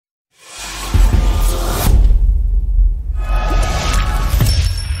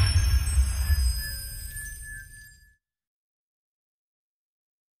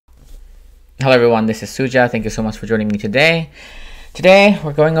Hello everyone, this is Suja. Thank you so much for joining me today. Today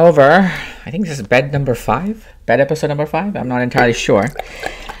we're going over, I think this is bed number 5, bed episode number 5. I'm not entirely sure.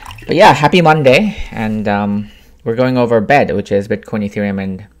 But yeah, happy Monday. And we're going over bed, which is Bitcoin, Ethereum,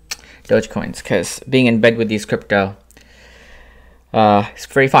 and Dogecoins. Because being in bed with these crypto is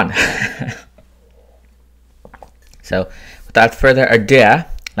very fun. So without further ado,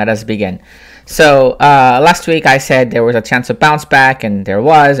 let us begin. So last week I said there was a chance of bounce back, and there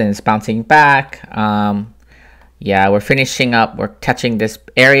was, and it's bouncing back. Yeah, we're finishing up. We're touching this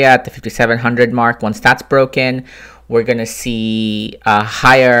area at the 5,700 mark. Once that's broken, we're going to see a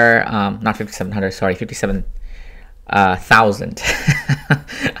higher, not 5,700, sorry, 57,000.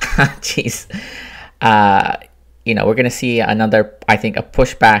 Jeez. You know, we're going to see another, I think, a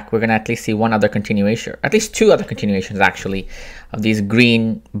pushback. We're going to at least see one other continuation, at least two other continuations, actually, of these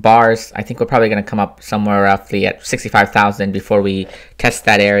green bars. I think we're probably going to come up somewhere roughly at 65,000 before we test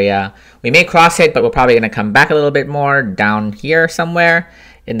that area. We may cross it, but we're probably going to come back a little bit more down here somewhere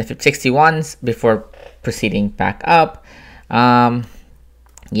in the 61s before proceeding back up.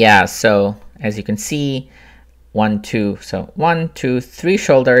 Yeah, so as you can see, 1, 2, so 1, 2, 3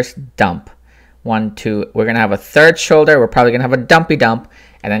 shoulders, dump. 1, 2, we're going to have a third shoulder. We're probably going to have a dumpy dump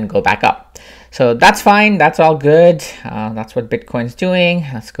and then go back up. So that's fine. That's all good. That's what Bitcoin's doing.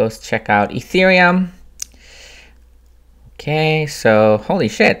 Let's go check out Ethereum. Okay, so holy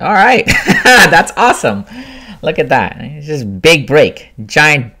shit. All right. That's awesome. Look at that. It's just big break.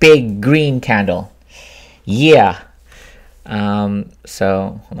 Giant big green candle. Yeah.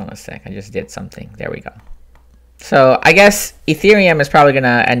 So hold on a sec. I just did something. There we go. So I guess Ethereum is probably going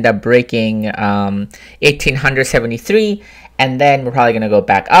to end up breaking 1,873, and then we're probably going to go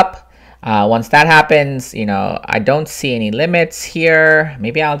back up. Once that happens, you know, I don't see any limits here.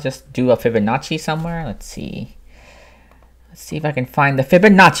 Maybe I'll just do a Fibonacci somewhere. Let's see. Let's see if I can find the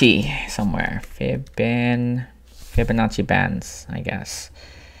Fibonacci somewhere. Fibonacci bands, I guess.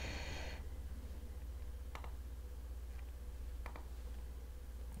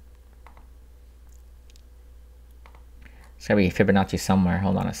 It's gonna be Fibonacci somewhere.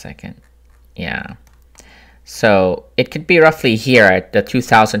 Hold on a second. Yeah. So it could be roughly here at the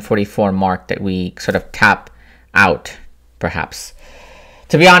 2044 mark that we sort of tap out, perhaps.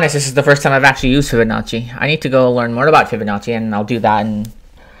 To be honest, this is the first time I've actually used Fibonacci. I need to go learn more about Fibonacci, and I'll do that, and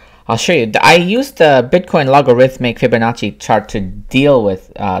I'll show you. I used the Bitcoin logarithmic Fibonacci chart to deal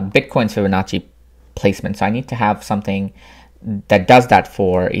with Bitcoin's Fibonacci placement. So I need to have something that does that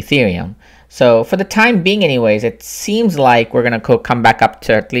for Ethereum. So for the time being anyways, it seems like we're going to come back up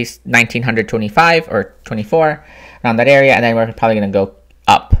to at least 1925 or 24 around that area. And then we're probably going to go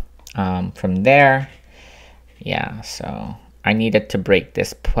up from there. Yeah, so I needed to break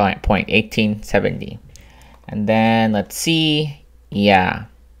this point 1870. And then let's see. Yeah,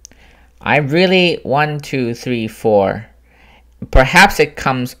 I really 1, 2, 3, 4. Perhaps it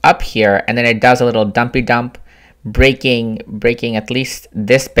comes up here and then it does a little dumpy dump. breaking at least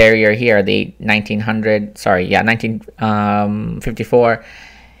this barrier here, the 1900, sorry, yeah, 1954,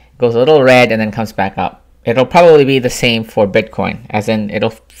 goes a little red and then comes back up. It'll probably be the same for Bitcoin, as in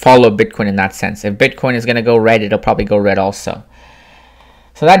it'll follow Bitcoin in that sense. If Bitcoin is going to go red, it'll probably go red also.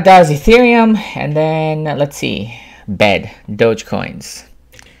 So that does Ethereum. And then let's see, bed, Dogecoins.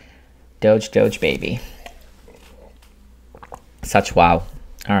 Doge baby. Such wow.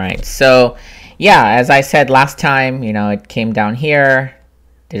 All right, so yeah, as I said last time, you know, it came down here,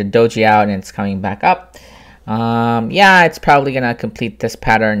 did a doji out, and it's coming back up. Yeah, it's probably going to complete this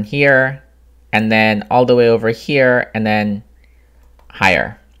pattern here, and then all the way over here, and then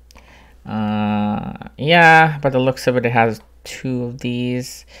higher. Yeah, but the looks of it, it has 2 of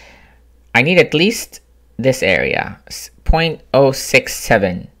these. I need at least this area,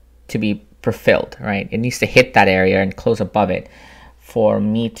 0.067 to be fulfilled, right? It needs to hit that area and close above it for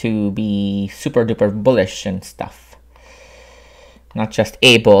me to be super duper bullish and stuff. Not just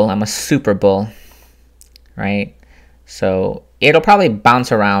a bull, I'm a super bull, right? So it'll probably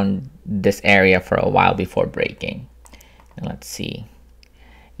bounce around this area for a while before breaking. And let's see.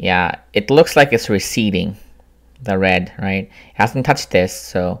 Yeah, it looks like it's receding, the red, right? It hasn't touched this,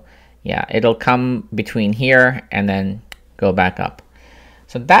 so yeah, it'll come between here and then go back up.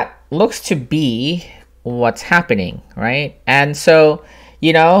 So that looks to be what's happening, right? And so,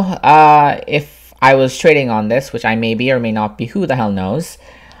 you know, if I was trading on this, which I may be or may not be, who the hell knows,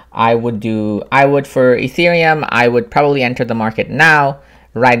 I would for Ethereum, I would probably enter the market now,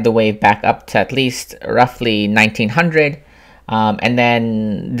 ride the wave back up to at least roughly 1900, and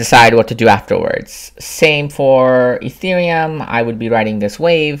then decide what to do afterwards. Same for Ethereum, I would be riding this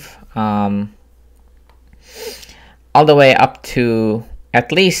wave all the way up to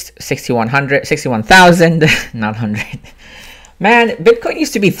at least 6,100, 61,000, not 100. Man, Bitcoin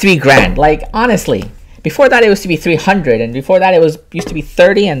used to be 3 grand. Like, honestly, before that it used to be 300, and before that it used to be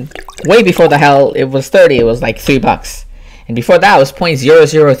 30, and way before the hell it was 30, it was like $3. And before that it was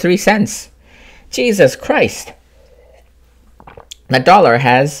 0.003 cents. Jesus Christ. The dollar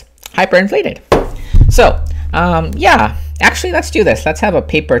has hyperinflated. So, yeah, actually, let's do this. Let's have a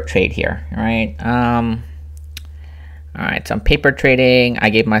paper trade here, all right? All right, so I'm paper trading. I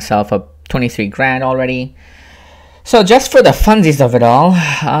gave myself a 23 grand already. So just for the funsies of it all,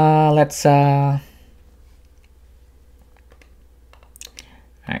 let's, all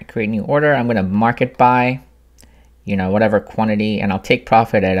right, create new order. I'm gonna market buy, you know, whatever quantity, and I'll take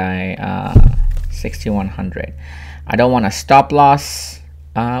profit at 6,100. I don't want a stop loss.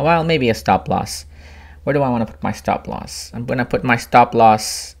 Well, maybe a stop loss. Where do I want to put my stop loss? I'm gonna put my stop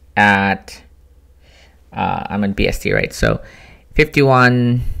loss at, I'm in BST, right? So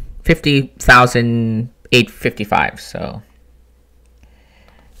 50,855. So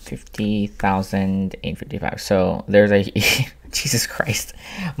 50,855. So there's a Jesus Christ,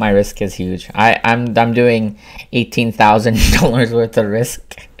 my risk is huge. I'm doing $18,000 worth of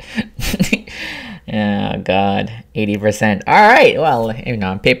risk. Oh God, 80%. All right, well, you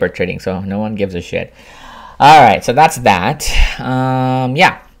know, I'm paper trading, so no one gives a shit. All right, so that's that.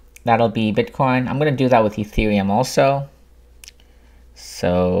 Yeah, that'll be Bitcoin. I'm gonna do that with Ethereum also.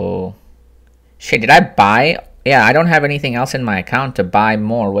 So, shit, did I buy? Yeah, I don't have anything else in my account to buy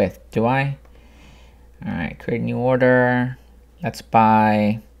more with, do I? All right, create a new order. Let's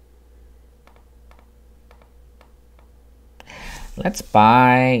buy. Let's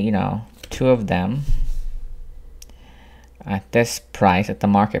buy, you know, 2 of them at this price, at the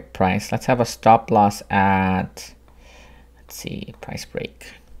market price. Let's have a stop loss at, let's see, price break.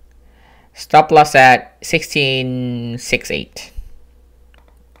 Stop loss at 1668.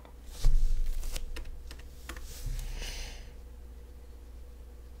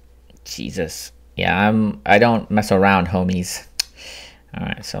 Jesus. Yeah, I don't mess around, homies. All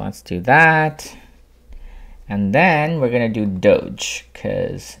right, so let's do that. And then we're gonna do Doge,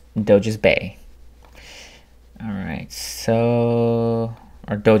 because Doge is Bay. All right, so,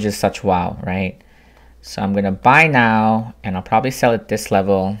 or Doge is such wow, right? So I'm gonna buy now, and I'll probably sell at this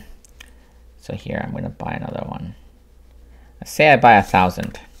level. So here, I'm gonna buy another one. Let's say I buy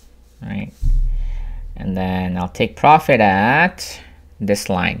 1,000, right? And then I'll take profit at this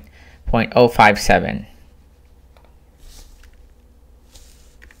line, 0.057.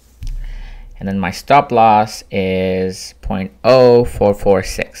 And then my stop loss is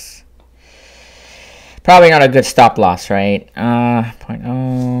 0.0446. Probably not a good stop loss, right?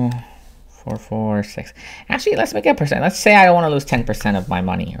 0.0446. Actually, let's make it a percent. Let's say I don't want to lose 10% of my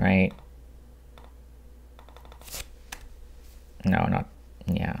money, right? No, not,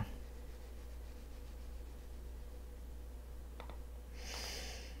 yeah.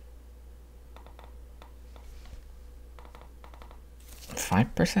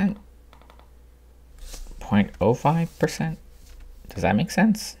 %? 0.05%? Does that make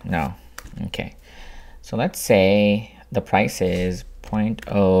sense? No. Okay. So let's say the price is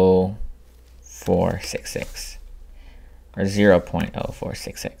 0.0466 or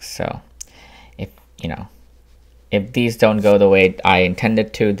 0.0466. So if, you know, if these don't go the way I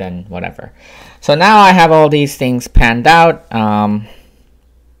intended to, then whatever. So now I have all these things panned out.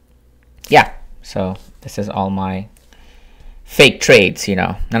 Yeah, so this is all my fake trades, you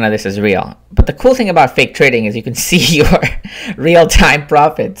know, none of this is real. But the cool thing about fake trading is you can see your real-time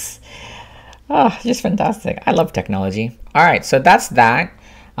profits. Oh, just fantastic. I love technology. All right, so that's that.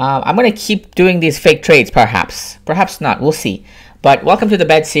 I'm going to keep doing these fake trades, perhaps. Perhaps not. We'll see. But welcome to the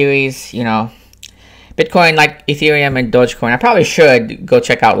bed series, you know. Bitcoin, like Ethereum and Dogecoin. I probably should go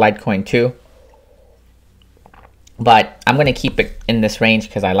check out Litecoin too. But I'm going to keep it in this range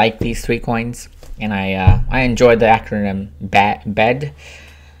because I like these 3 coins. And I enjoy the acronym BED.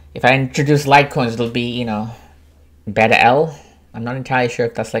 If I introduce Litecoins, it'll be, you know, BED-L. I'm not entirely sure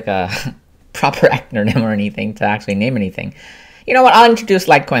if that's like a proper acronym or anything to actually name anything. You know what? I'll introduce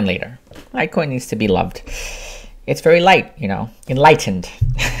Litecoin later. Litecoin needs to be loved. It's very light, you know, enlightened.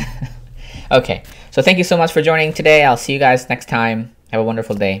 Okay, so thank you so much for joining today. I'll see you guys next time. Have a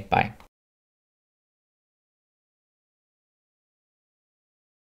wonderful day. Bye.